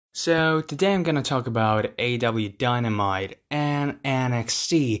So today I'm gonna talk about AW Dynamite and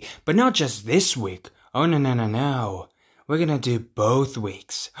NXT, but not just this week. Oh no. We're gonna do both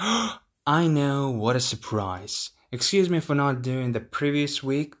weeks. I know, what a surprise. Excuse me for not doing the previous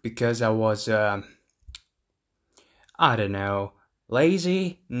week because I was, I don't know,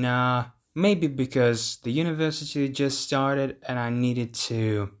 lazy? Nah, maybe because the university just started and I needed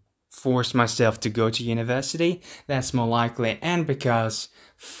to force myself to go to university. That's more likely. And because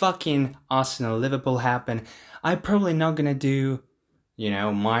fucking Arsenal Liverpool happened, I'm probably not gonna do,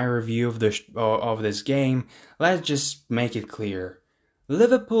 my review of this game. Let's just make it clear.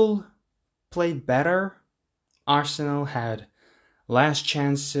 Liverpool played better. Arsenal had last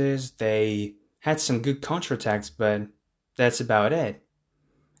chances. They had some good counterattacks, but that's about it.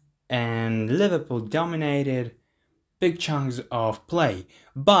 And Liverpool dominated big chunks of play.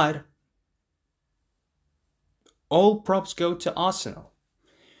 But all props go to Arsenal.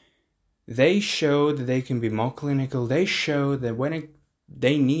 They show that they can be more clinical. They show that when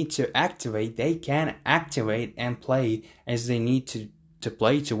they need to activate, they can activate and play as they need to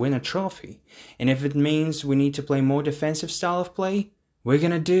play to win a trophy. And if it means we need to play more defensive style of play, we're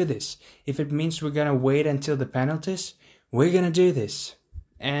gonna do this. If it means we're gonna wait until the penalties, we're gonna do this.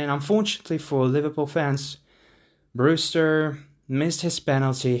 And unfortunately for Liverpool fans, Brewster missed his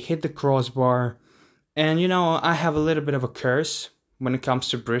penalty, hit the crossbar, and I have a little bit of a curse when it comes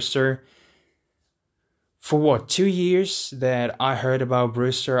to Brewster. For 2 years that I heard about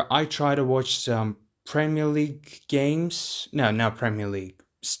Brewster, I tried to watch some Premier League games. No, not Premier League.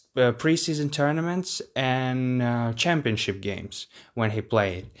 Preseason tournaments and championship games when he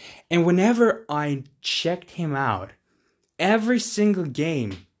played. And whenever I checked him out, every single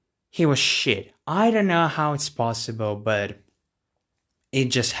game, he was shit. I don't know how it's possible, but it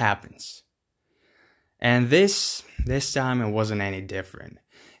just happens. And this time it wasn't any different.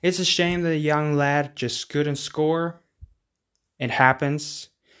 It's a shame that a young lad just couldn't score. It happens.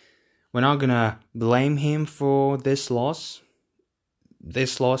 We're not gonna blame him for this loss.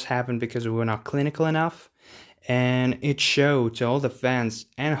 This loss happened because we were not clinical enough. And it showed to all the fans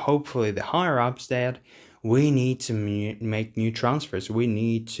and hopefully the higher-ups that we need to make new transfers. We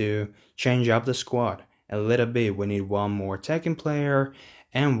need to change up the squad a little bit. We need one more attacking player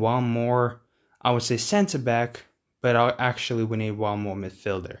and one more, I would say, centre-back. But actually, we need one more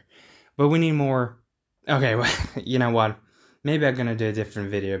midfielder. But we need more. Okay, well, you know what? Maybe I'm going to do a different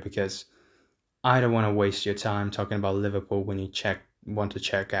video because I don't want to waste your time talking about Liverpool when you want to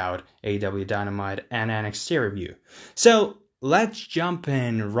check out AW Dynamite and NXT review. So let's jump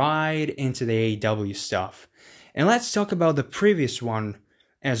in right into the AW stuff. And let's talk about the previous one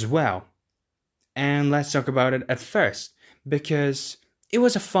as well. And let's talk about it at first because it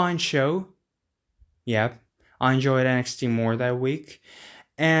was a fine show. Yep. I enjoyed NXT more that week.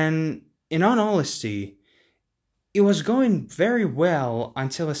 And in all honesty, it was going very well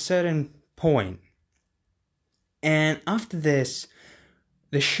until a certain point. And after this,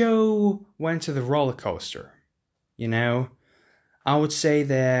 the show went to the roller coaster. I would say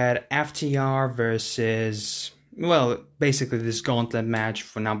that FTR versus, basically this gauntlet match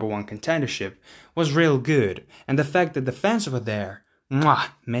for number one contendership was real good. And the fact that the fans were there,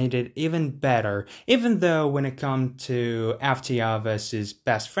 made it even better. Even though when it comes to FTR versus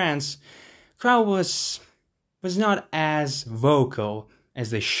Best Friends, crowd was not as vocal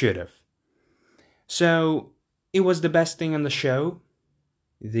as they should have. So it was the best thing on the show.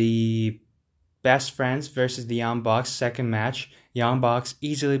 The Best Friends versus the Young Bucks second match. Young Bucks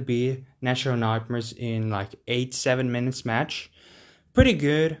easily beat Natural Nightmares in 8-7 minutes match. Pretty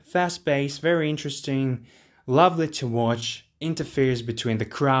good, fast paced, very interesting, lovely to watch. Interferes between the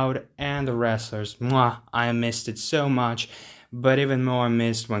crowd and the wrestlers. I missed it so much, but even more I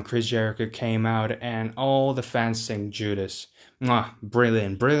missed when Chris Jericho came out and all the fans sang Judas.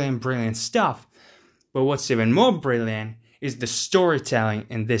 Brilliant stuff. But what's even more brilliant is the storytelling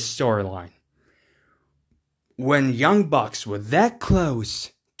in this storyline. When Young Bucks were that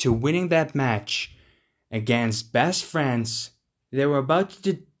close to winning that match against Best Friends, they were about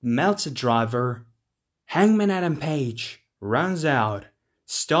to melt a driver. Hangman Adam Page runs out,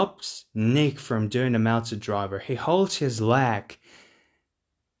 stops Nick from doing the melted driver. He holds his leg,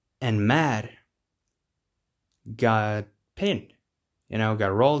 and Matt got pinned.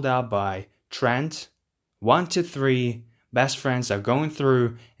 Got rolled out by Trent. 1, 2, 3, Best Friends are going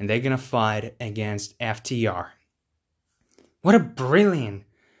through, and they're gonna fight against FTR. What a brilliant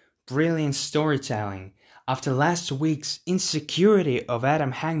storytelling. After last week's insecurity of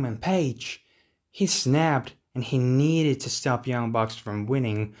Adam Hangman Page, he snapped. And he needed to stop Young Bucks from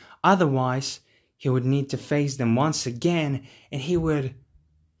winning. Otherwise, he would need to face them once again. And he would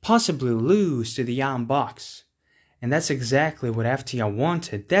possibly lose to the Young Bucks. And that's exactly what FTR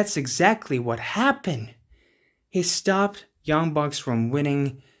wanted. That's exactly what happened. He stopped Young Bucks from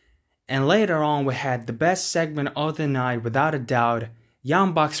winning. And later on, we had the best segment of the night, without a doubt,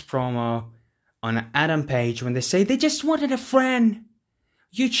 Young Bucks promo on Adam Page when they say they just wanted a friend.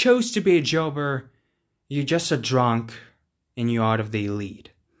 You chose to be a jobber. You're just a drunk and you're out of the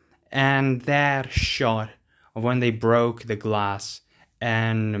Elite. And that shot of when they broke the glass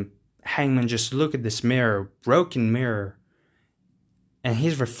and Hangman just looked at this mirror, broken mirror, and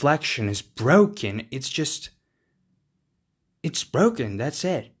his reflection is broken. It's broken, that's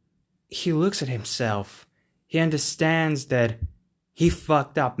it. He looks at himself. He understands that he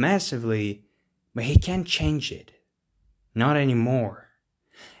fucked up massively, but he can't change it. Not anymore.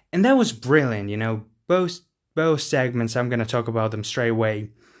 And that was brilliant, both segments, I'm gonna talk about them straight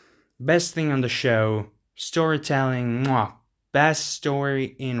away. Best thing on the show, storytelling, best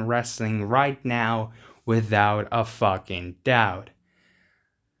story in wrestling right now, without a fucking doubt.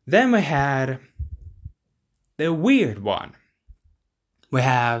 Then we had the weird one. We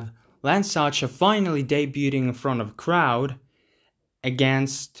have Lance Archer finally debuting in front of a crowd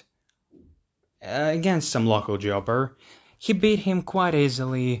against some local jobber. He beat him quite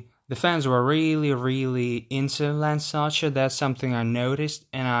easily. The fans were really, really into Lance Archer. That's something I noticed,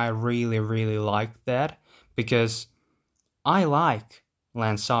 and I really, really liked that, because I like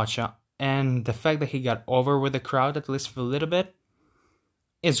Lance Archer, and the fact that he got over with the crowd, at least for a little bit,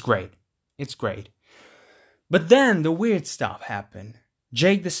 is great. It's great. But then the weird stuff happened.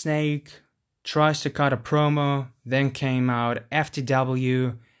 Jake the Snake tries to cut a promo, then came out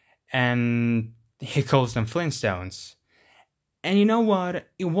FTW, and he calls them Flintstones. And you know what?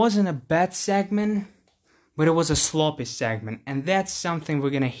 It wasn't a bad segment, but it was a sloppy segment. And that's something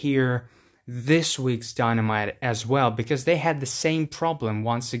we're going to hear this week's Dynamite as well, because they had the same problem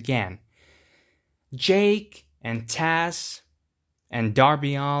once again. Jake and Taz and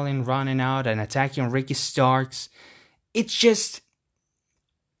Darby Allin running out and attacking Ricky Starks. It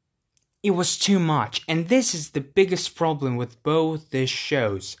was too much. And this is the biggest problem with both these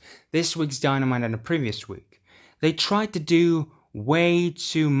shows, this week's Dynamite and the previous week. They tried to do way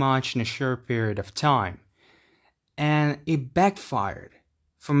too much in a short period of time. And it backfired.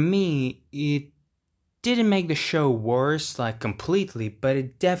 For me, it didn't make the show worse, completely, but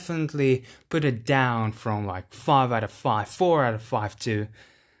it definitely put it down from 5 out of 5, 4 out of 5 to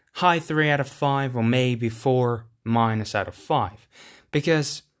high 3 out of 5, or maybe 4 minus out of 5.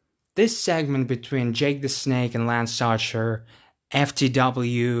 Because this segment between Jake the Snake and Lance Archer,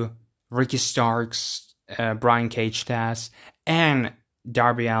 FTW, Ricky Starks, Brian Cage Taz, and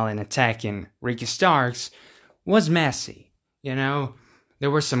Darby Allin attacking Ricky Starks was messy. There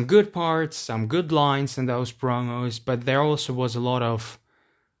were some good parts, some good lines in those promos, but there also was a lot of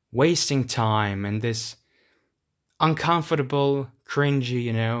wasting time and this uncomfortable,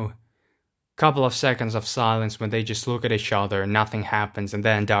 cringy, couple of seconds of silence when they just look at each other and nothing happens, and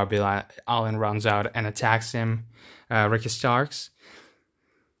then Darby Allin runs out and attacks him, Ricky Starks.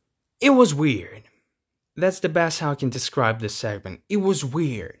 It was weird. That's the best how I can describe this segment. It was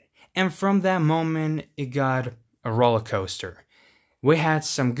weird. And from that moment, it got a roller coaster. We had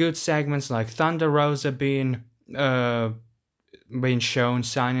some good segments like Thunder Rosa being shown,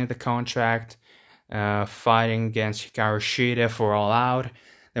 signing the contract, fighting against Hikaru Shida for All Out.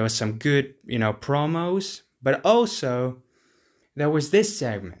 There was some good, promos. But also, there was this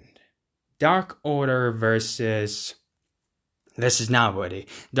segment. Dark Order versus... This is nobody.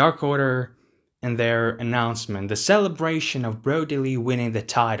 Dark Order and their announcement. The celebration of Brody Lee winning the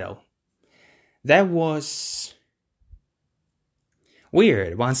title. That was...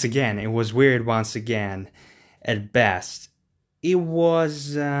 weird, once again. It was weird once again, at best. It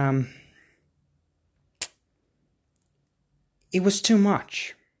was too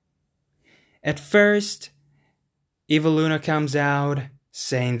much. At first, Evil Luna comes out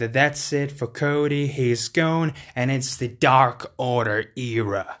saying that that's it for Cody, he's gone, and it's the Dark Order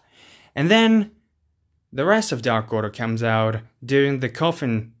era. And then, the rest of Dark Order comes out doing the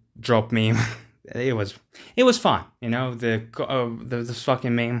coffin drop meme. It was fun, the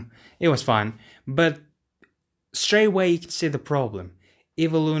fucking meme. It was fun, but straight away you can see the problem.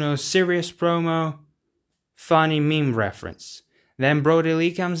 Evil Uno's serious promo, funny meme reference. Then Brody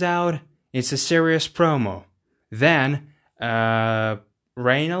Lee comes out, it's a serious promo. Then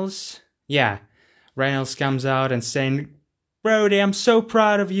Reynolds comes out and saying, "Brody, I'm so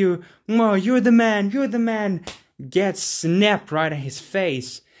proud of you. Oh, you're the man. Gets snapped right in his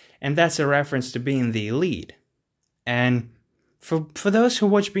face. And that's a reference to Being the Elite. And for those who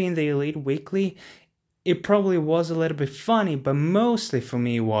watch Being the Elite weekly, it probably was a little bit funny, but mostly for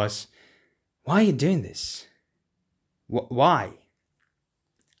me was, why are you doing this? Why?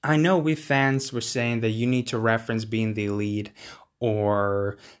 I know we fans were saying that you need to reference being the Elite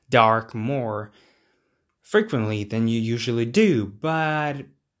or Dark more frequently than you usually do, but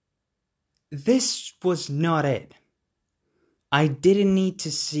this was not it. I didn't need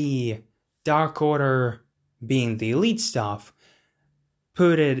to see Dark Order being the Elite stuff,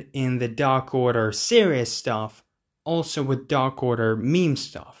 put it in the Dark Order serious stuff, also with Dark Order meme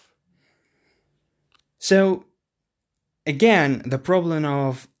stuff. So, again, the problem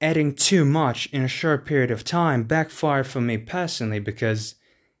of adding too much in a short period of time backfired for me personally, because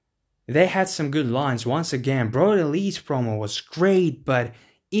they had some good lines. Once again, Brody Lee's promo was great, but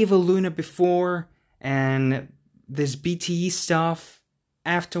Evil Luna before and this BTE stuff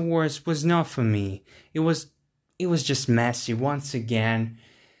afterwards was not for me. It was just messy once again.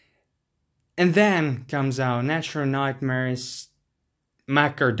 And then comes out Natural Nightmares,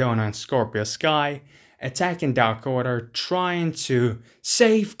 Matt Cardona and Scorpio Sky attacking Dark Order, trying to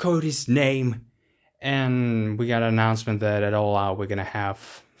save Cody's name. And we got an announcement that at All Out we're going to have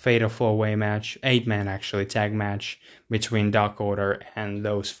Fatal 4-way match, 8-man actually, tag match between Dark Order and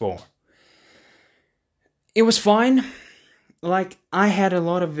those four. It was fine. Like, I had a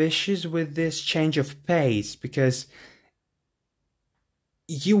lot of issues with this change of pace, because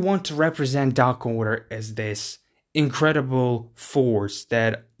you want to represent Dark Order as this incredible force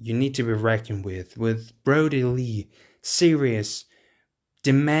that you need to be reckoned with Brody Lee, serious,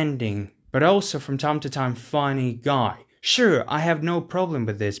 demanding, but also from time to time funny guy. Sure, I have no problem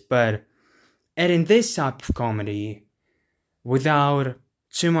with this, but adding this type of comedy without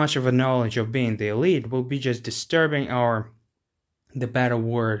too much of a knowledge of being the Elite will be just disturbing, or the better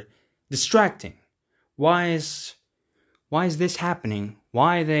word, distracting. Why is this happening?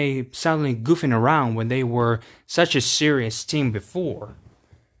 Why are they suddenly goofing around when they were such a serious team before?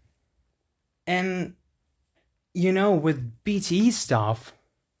 And, with BTE stuff,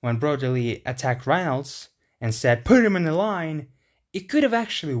 when Brody Lee attacked Reynolds and said, put him in the line, it could have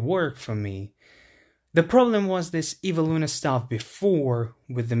actually worked for me. The problem was this Evil Luna stuff before,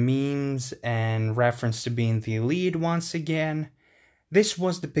 with the memes and reference to being the Elite once again. This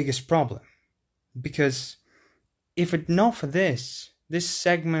was the biggest problem. Because if it not for this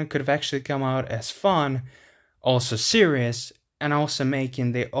segment could have actually come out as fun, also serious, and also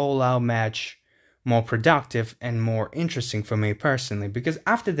making the all-out match more productive and more interesting for me personally. Because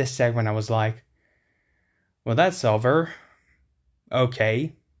after this segment I was like, well, that's over.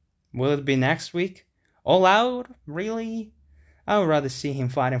 Okay. Will it be next week? All Out? Really? I would rather see him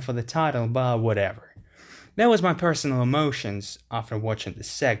fighting for the title, but whatever. That was my personal emotions after watching this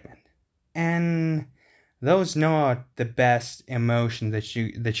segment. And those not the best emotion that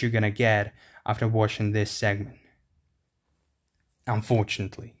you're gonna get after watching this segment.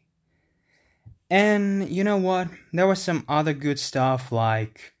 Unfortunately. And you know what? There was some other good stuff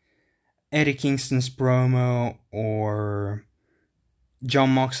like Eddie Kingston's promo, or Jon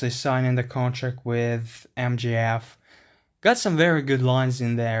Moxley signing the contract with MJF. Got some very good lines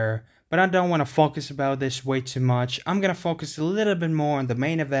in there, but I don't want to focus about this way too much. I'm going to focus a little bit more on the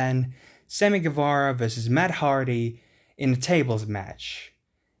main event, Sammy Guevara versus Matt Hardy in a tables match.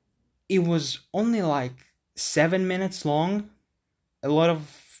 It was only like 7 minutes long. A lot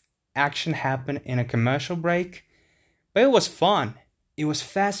of action happened in a commercial break, but it was fun. It was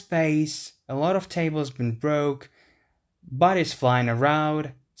fast-paced, a lot of tables been broke, bodies flying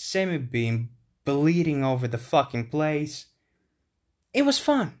around, Sammy being bleeding over the fucking place. It was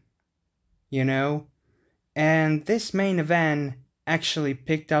fun, And this main event actually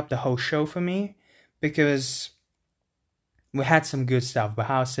picked up the whole show for me, because we had some good stuff, but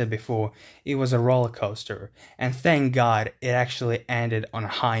how I said before, it was a roller coaster. And thank God it actually ended on a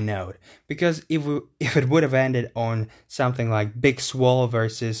high note. Because if it would have ended on something like Big Swole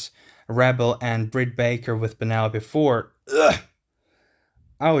versus Rebel and Britt Baker with Penelope Ford,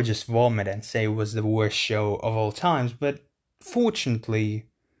 I would just vomit and say it was the worst show of all times. But fortunately,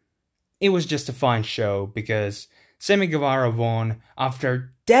 it was just a fine show, because Sammy Guevara won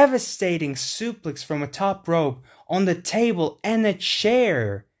after devastating suplex from a top rope on the table and a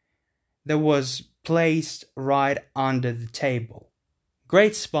chair that was placed right under the table.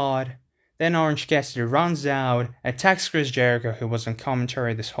 Great spot. Then Orange Cassidy runs out, attacks Chris Jericho, who was on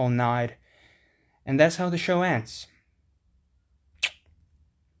commentary this whole night, and that's how the show ends.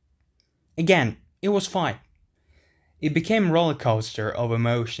 Again, it was fine. It became a roller coaster of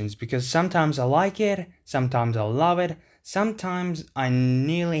emotions, because sometimes I like it, sometimes I love it, sometimes I'm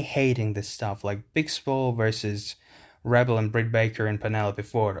nearly hating this stuff, like Big Swole versus Rebel and Britt Baker and Penelope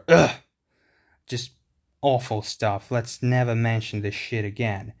Ford. Ugh! Just awful stuff. Let's never mention this shit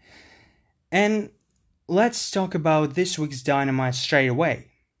again. And let's talk about this week's Dynamite straight away.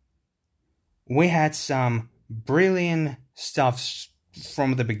 We had some brilliant stuff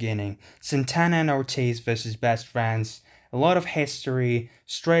from the beginning. Santana and Ortiz versus Best Friends. A lot of history.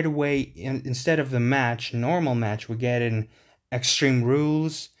 Straight away, instead of the normal match, we get an Extreme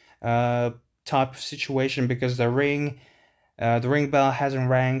Rules type of situation because the ring bell hasn't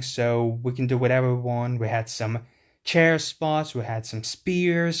rang, so we can do whatever we want. We had some chair spots, we had some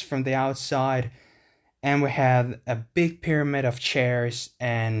spears from the outside, and we had a big pyramid of chairs,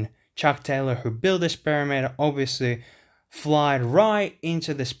 and Chuck Taylor, who built this pyramid, obviously flied right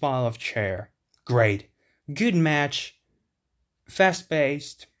into this pile of chair. Great. Good match.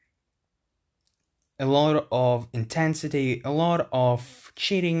 Fast-paced. A lot of intensity, a lot of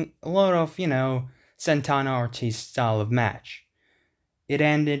cheating, a lot of, Santana Ortiz style of match. It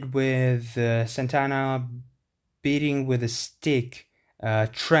ended with Santana beating with a stick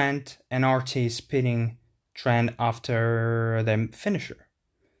Trent, and Ortiz pinning Trent after the finisher.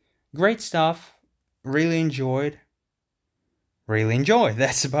 Great stuff. Really enjoyed.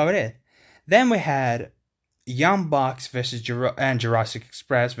 That's about it. Then we had Young Bucks versus and Jurassic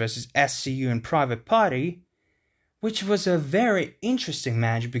Express versus SCU and Private Party, which was a very interesting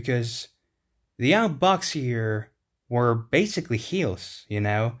match because the Young Bucks here were basically heels,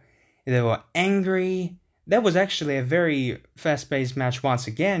 They were angry. That was actually a very fast-paced match once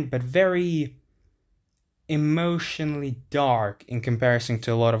again, but very emotionally dark in comparison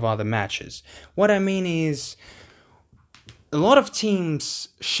to a lot of other matches. What I mean is, a lot of teams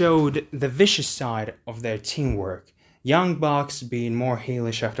showed the vicious side of their teamwork. Young Bucks being more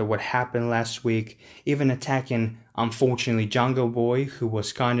heelish after what happened last week, even attacking, unfortunately, Jungle Boy, who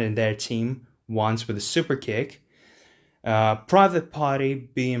was kind of in their team once with a super kick. Private Party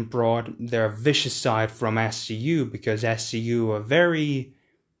being brought their vicious side from SCU, because SCU are very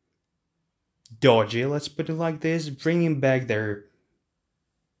dodgy, let's put it like this, bringing back their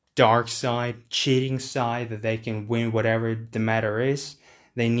dark side, cheating side, that they can win whatever the matter is.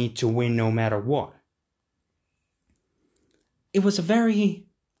 They need to win no matter what. It was a very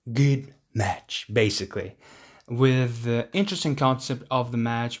good match, basically, with the interesting concept of the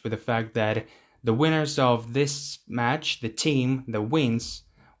match, with the fact that the winners of this match, the team that wins,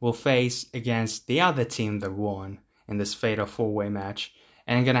 will face against the other team that won in this fatal 4-way match,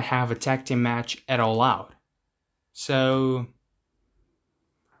 and gonna have a tag team match at All Out. So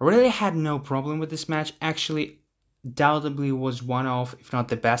I really had no problem with this match. Actually, undoubtedly was one of, if not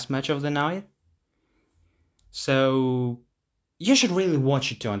the best match of the night. So you should really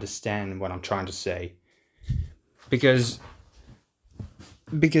watch it to understand what I'm trying to say. Because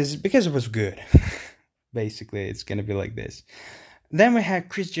it was good. Basically, it's gonna be like this. Then we had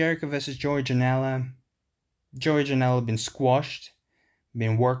Chris Jericho versus Joey Janela. Joey Janela been squashed,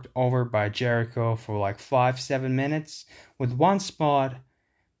 been worked over by Jericho for like 5-7 minutes, with one spot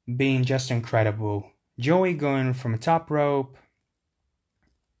being just incredible. Joey going from a top rope,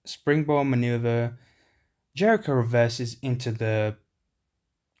 springboard maneuver, Jericho reverses into the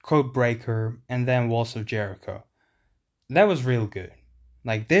code breaker, and then Walls of Jericho. That was real good.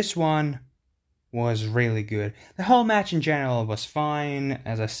 Like, this one was really good. The whole match in general was fine.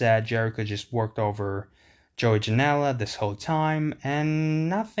 As I said, Jericho just worked over Joey Janela this whole time, and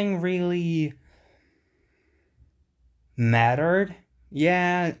nothing really mattered.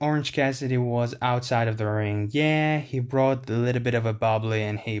 Yeah, Orange Cassidy was outside of the ring. Yeah, he brought a little bit of a bubbly,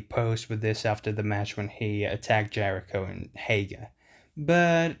 and he posed with this after the match when he attacked Jericho and Hager.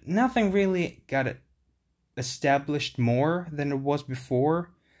 But nothing really got established more than it was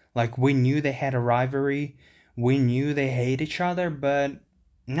before. Like, we knew they had a rivalry, we knew they hate each other, but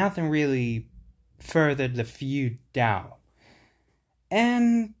nothing really furthered the feud down.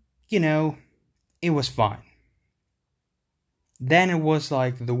 And, it was fine. Then it was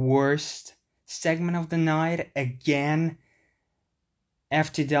like the worst segment of the night. Again,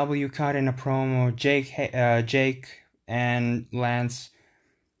 FTW cut in a promo, Jake and Lance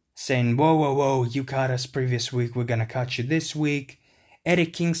saying, whoa, you cut us previous week, we're gonna cut you this week. Eddie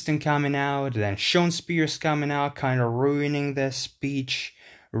Kingston coming out, then Shawn Spears coming out, kind of ruining their speech,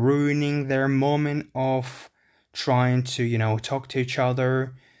 ruining their moment of trying to, talk to each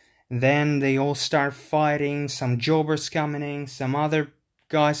other. Then they all start fighting, some jobbers coming in, some other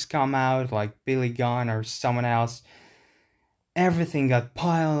guys come out, like Billy Gunn or someone else. Everything got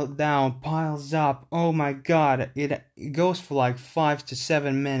piles up. Oh my god, it goes for like 5 to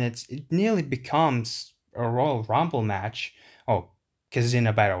 7 minutes. It nearly becomes a Royal Rumble match. Oh, because it's in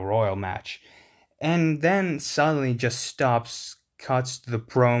a Battle Royal match. And then suddenly just stops cuts the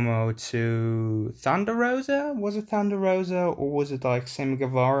promo to Thunder Rosa. Was it Thunder Rosa or was it like Sammy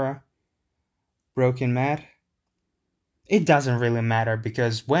Guevara? Broken Matt? It doesn't really matter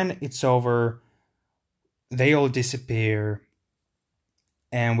because when it's over, they all disappear.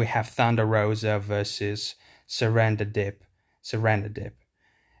 And we have Thunder Rosa versus Surrender Dip.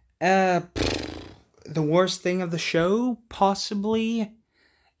 The worst thing of the show, possibly.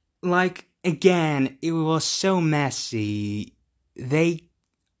 Like, again, it was so messy. They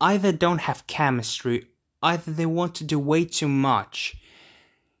either don't have chemistry, either they want to do way too much.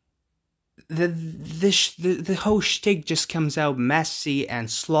 The whole shtick just comes out messy and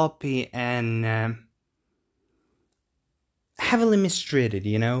sloppy and heavily mistreated,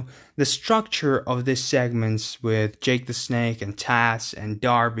 you know? The structure of these segments with Jake the Snake and Taz and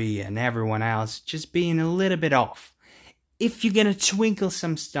Darby and everyone else just being a little bit off. If you're gonna twinkle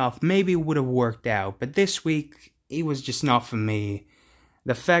some stuff, maybe it would have worked out, but this week, it was just not for me.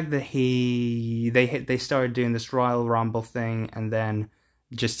 The fact that they started doing this Royal Rumble thing and then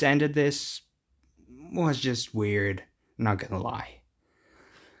just ended this was just weird, not gonna lie.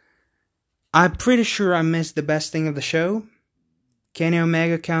 I'm pretty sure I missed the best thing of the show. Kenny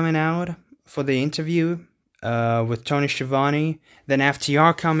Omega coming out for the interview with Tony Schiavone. Then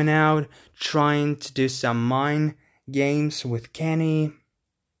FTR coming out, trying to do some mind games with Kenny.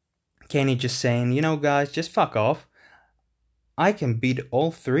 Kenny just saying, you know guys, just fuck off. I can beat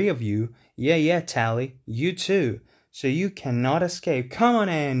all three of you. Yeah, Tally, you too. So you cannot escape. Come on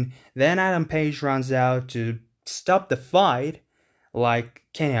in. Then Adam Page runs out to stop the fight, like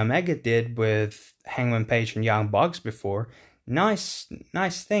Kenny Omega did with Hangman Page and Young Bucks before. Nice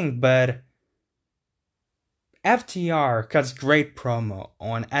thing, but FTR cuts great promo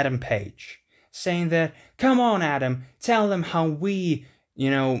on Adam Page, saying that, come on Adam, tell them how we,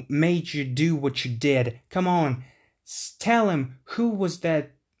 made you do what you did. Come on, tell him who was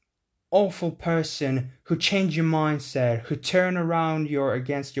that awful person who changed your mindset, who turned around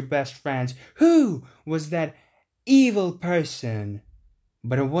against your best friends. Who was that evil person?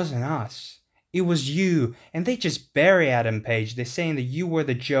 But it wasn't us. It was you. And they just bury Adam Page. They're saying that you were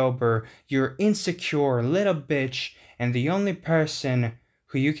the jobber, you're insecure, little bitch, and the only person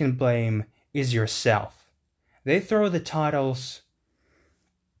who you can blame is yourself. They throw the titles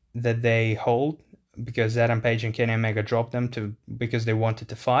that they hold because Adam Page and Kenny Omega dropped them because they wanted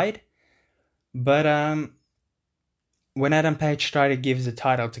to fight. But when Adam Page tried to give the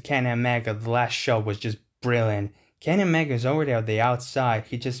title to Kenny Omega, the last shot was just brilliant. Kenny Omega is already on the outside.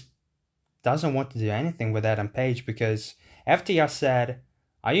 He just doesn't want to do anything with Adam Page because FTR said,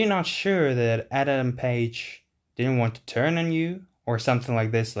 are you not sure that Adam Page didn't want to turn on you? Or something like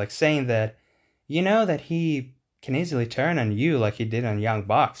this, like saying that, that he can easily turn on you like he did on Young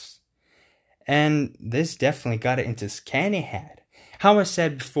Bucks. And this definitely got it into Kenny's head. How I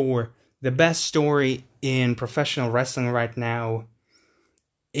said before, the best story in professional wrestling right now,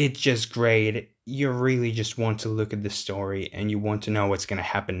 it's just great. You really just want to look at the story and you want to know what's going to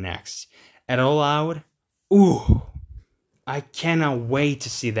happen next. At All Out, ooh, I cannot wait to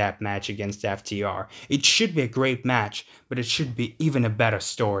see that match against FTR. It should be a great match, but it should be even a better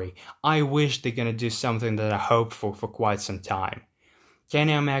story. I wish they're going to do something that I hope for quite some time.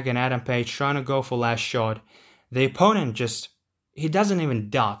 Kenny Omega and Adam Page trying to go for last shot. The opponent he doesn't even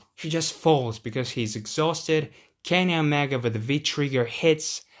duck. He just falls because he's exhausted. Kenny Omega with the V-trigger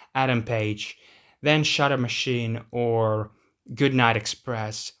hits Adam Page. Then Shutter Machine or Goodnight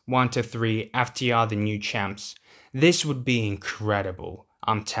Express, 1, 2, 3, FTR the new champs. This would be incredible,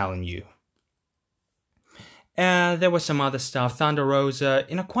 I'm telling you. There was some other stuff. Thunder Rosa,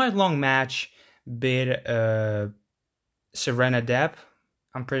 in a quite long match, beat Serena Depp.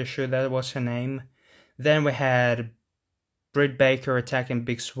 I'm pretty sure that was her name. Then we had Britt Baker attacking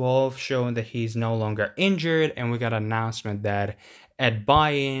Big Swole, showing that he's no longer injured. And we got an announcement that at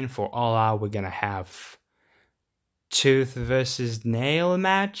Buy-In for All Out, we're going to have Tooth versus Nail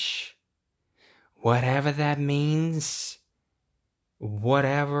match. Whatever that means.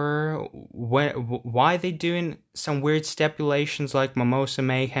 Whatever. Why they doing some weird stipulations like Mimosa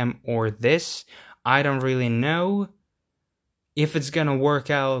Mayhem or this, I don't really know. If it's gonna work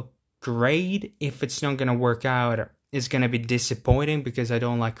out, great. If it's not gonna work out, it's gonna be disappointing because I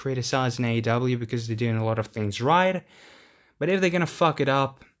don't like criticizing AEW because they're doing a lot of things right. But if they're gonna fuck it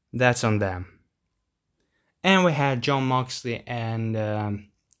up, that's on them. And we had Jon Moxley and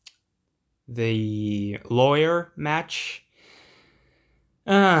the lawyer match.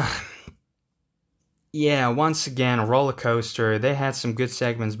 Yeah, once again, a roller coaster. They had some good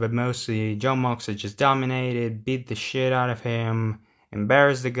segments, but mostly Jon Moxley just dominated, beat the shit out of him,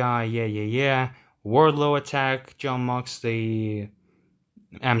 embarrassed the guy, yeah. Wardlow attacked Jon Moxley.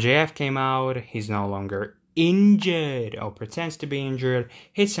 MJF came out. He's no longer injured or pretends to be injured.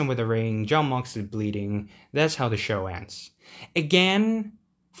 Hits him with a ring. Jon Moxley bleeding. That's how the show ends. Again,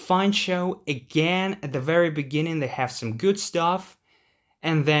 fine show. Again, at the very beginning, they have some good stuff.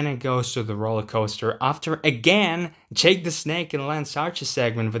 And then it goes to the roller coaster after, again, Jake the Snake and Lance Archer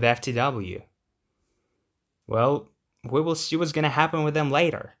segment with FTW. Well, we will see what's going to happen with them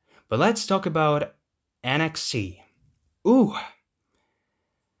later. But let's talk about NXT. Ooh.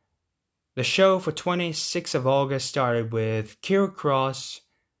 The show for 26th of August started with Karrion Kross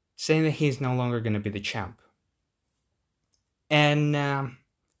saying that he's no longer going to be the champ. And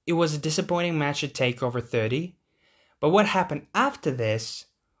it was a disappointing match at TakeOver 30. But what happened after this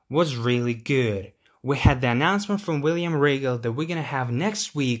was really good. We had the announcement from William Regal that we're going to have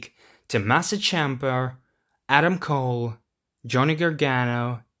next week Tommaso Ciampa, Adam Cole, Johnny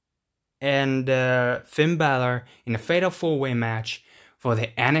Gargano, and Finn Balor in a fatal 4-way match for the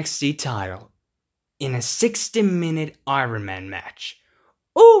NXT title in a 60-minute Iron Man match.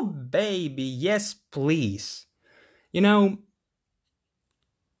 Oh, baby, yes, please. You know,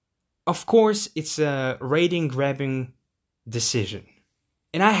 of course, it's a rating-grabbing decision.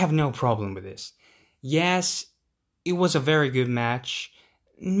 And I have no problem with this. Yes, it was a very good match.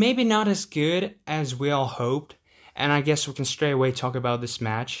 Maybe not as good as we all hoped. And I guess we can straight away talk about this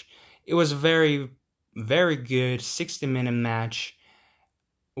match. It was a very, very good 60-minute match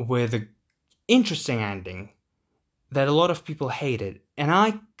with an interesting ending that a lot of people hated. And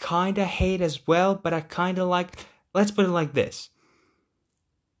I kind of hate as well, but I kind of like... Let's put it like this.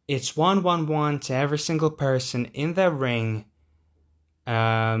 It's 1-1-1 to every single person in the ring.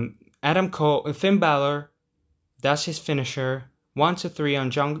 Adam Cole, Finn Balor does his finisher. 1-2-3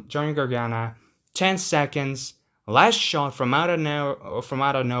 on Johnny Gargano. 10 seconds. Last shot from out of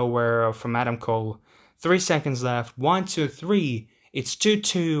nowhere from Adam Cole. 3 seconds left. 1-2-3. It's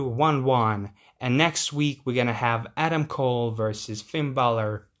 2-2-1-1. And next week we're gonna have Adam Cole versus Finn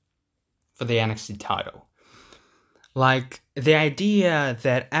Balor for the NXT title. Like, the idea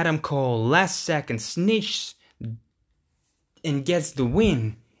that Adam Cole last second snitches and gets the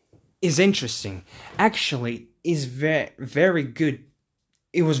win is interesting. Actually, is very good.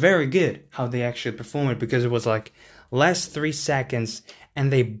 It was very good how they actually performed it, because it was like last 3 seconds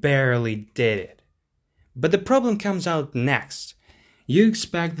and they barely did it. But the problem comes out next. You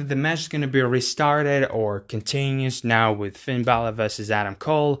expect that the match is going to be restarted or continues now with Finn Balor versus Adam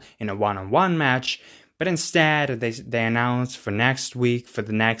Cole in a one-on-one match. But instead, they announced for next week, for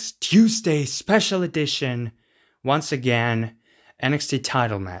the next Tuesday special edition, once again, NXT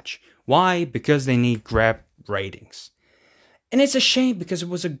title match. Why? Because they need grab ratings. And it's a shame, because it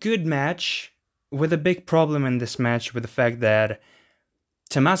was a good match, with a big problem in this match with the fact that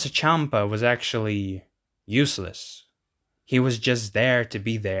Tommaso Ciampa was actually useless. He was just there to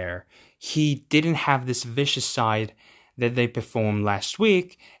be there. He didn't have this vicious side that they performed last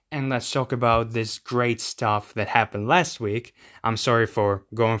week. And let's talk about this great stuff that happened last week. I'm sorry for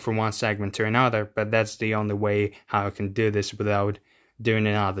going from one segment to another, but that's the only way how I can do this without doing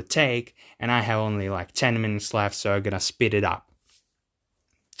another take. And I have only like 10 minutes left, so I'm gonna speed it up.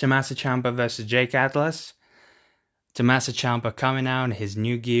 Tommaso Ciampa versus Jake Atlas. Tommaso Ciampa coming out in his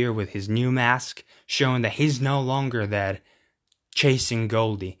new gear with his new mask, showing that he's no longer that chasing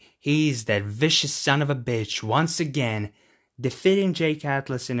Goldie. He's that vicious son of a bitch once again, defeating Jake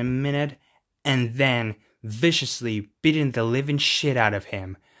Atlas in a minute, and then viciously beating the living shit out of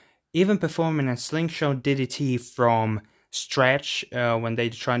him. Even performing a slingshot DDT from Stretch when they're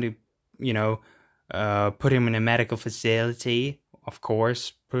trying to, put him in a medical facility. Of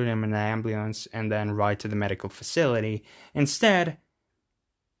course, put him in an ambulance and then ride to the medical facility. Instead,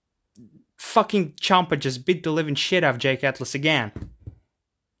 fucking Ciampa just beat the living shit out of Jake Atlas again.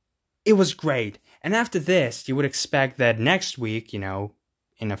 It was great. And after this, you would expect that next week, in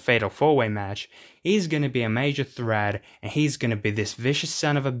a fatal 4-way match, he's going to be a major threat and he's going to be this vicious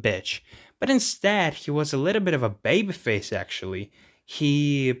son of a bitch. But instead, he was a little bit of a babyface, actually.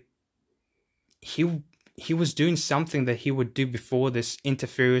 He was doing something that he would do before this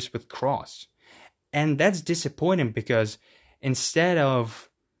interference with Kross. And that's disappointing, because instead of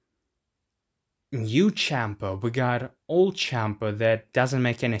new Ciampa, we got old Ciampa that doesn't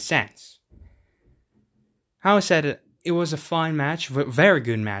make any sense. How I said it was a fine match, very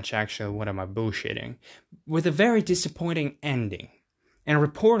good match actually, what am I bullshitting, with a very disappointing ending. And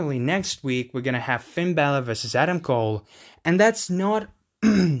reportedly next week we're gonna have Finn Balor versus Adam Cole, and that's not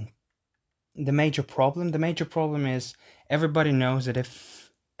the major problem. The major problem is everybody knows that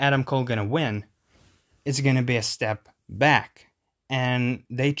if Adam Cole gonna win, it's gonna be a step back. and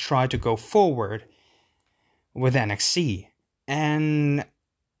they try to go forward with NXT. And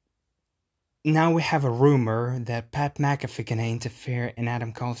now we have a rumor that Pat McAfee can interfere in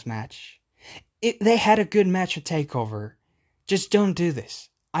Adam Cole's match. They had a good match at TakeOver. Just don't do this.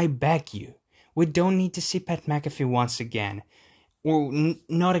 I beg you. We don't need to see Pat McAfee once again. Or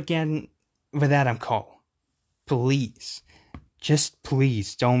not again with Adam Cole. Please. Just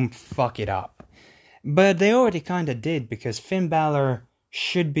please don't fuck it up. But they already kinda did, because Finn Balor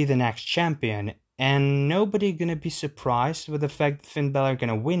should be the next champion, and nobody gonna be surprised with the fact that Finn Balor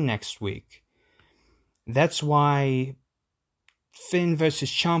gonna win next week. That's why Finn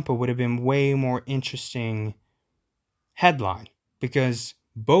versus Ciampa would have been way more interesting headline, because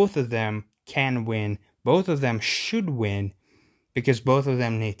both of them can win, both of them should win, because both of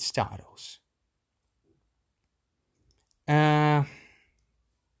them need titles.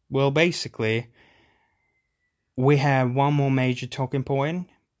 Well, basically, we have one more major talking point.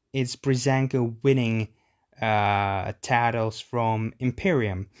 It's Breezango winning titles from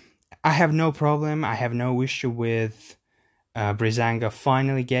Imperium. I have no problem, I have no issue with Breezango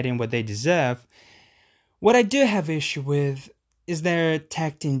finally getting what they deserve. What I do have issue with is their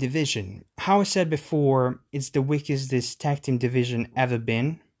tag team division. How I said before, it's the weakest this tag team division ever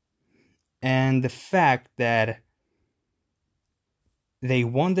been. And the fact that they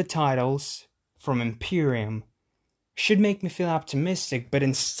won the titles from Imperium should make me feel optimistic, but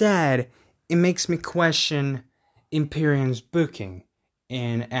instead, it makes me question Imperium's booking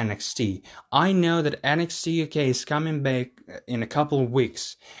in NXT. I know that NXT UK is coming back in a couple of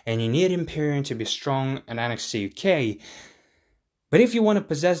weeks, and you need Imperium to be strong at NXT UK. But if you want to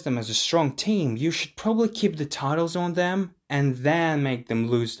possess them as a strong team, you should probably keep the titles on them and then make them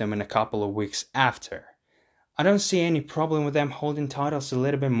lose them in a couple of weeks after. I don't see any problem with them holding titles a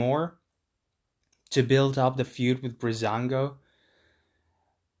little bit more to build up the feud with Breezango.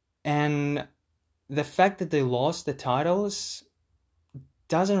 And the fact that they lost the titles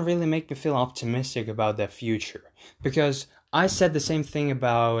doesn't really make me feel optimistic about their future. Because I said the same thing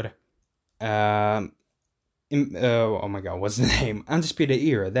about oh my god, what's the name? Undisputed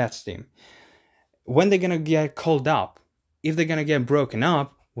Era, that's the team. When they're gonna get called up, if they're gonna get broken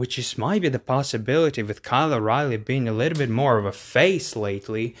up, which is might be the possibility with Kyle O'Reilly being a little bit more of a face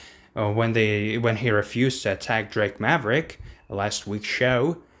lately, when he refused to attack Drake Maverick last week's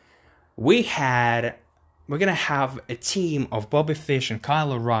show, we're gonna have a team of Bobby Fish and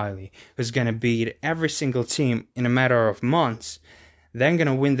Kyle O'Reilly who's gonna beat every single team in a matter of months. Then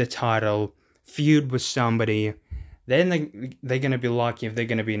gonna win the title, feud with somebody. Then they're gonna be lucky if they're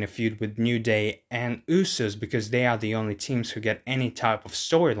gonna be in a feud with New Day and Usos, because they are the only teams who get any type of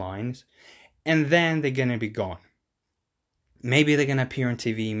storylines. And then they're gonna be gone. Maybe they're gonna appear on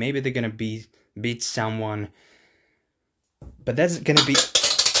TV. Maybe they're gonna beat someone. But that's gonna be...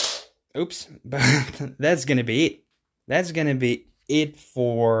 Oops. But that's gonna be it. That's gonna be it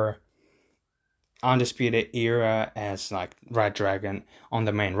for Undisputed Era as like Red Dragon on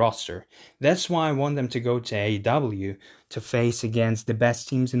the main roster. That's why I want them to go to AEW to face against the best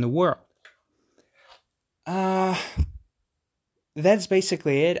teams in the world. That's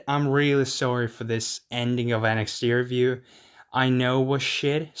basically it. I'm really sorry for this ending of NXT review. I know it was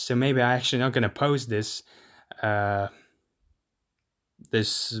shit, so maybe I'm actually not gonna post this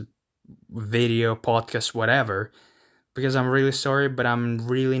this video, podcast, whatever, because I'm really sorry, but I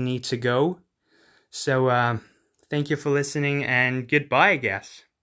really need to go. So, thank you for listening, and goodbye, I guess.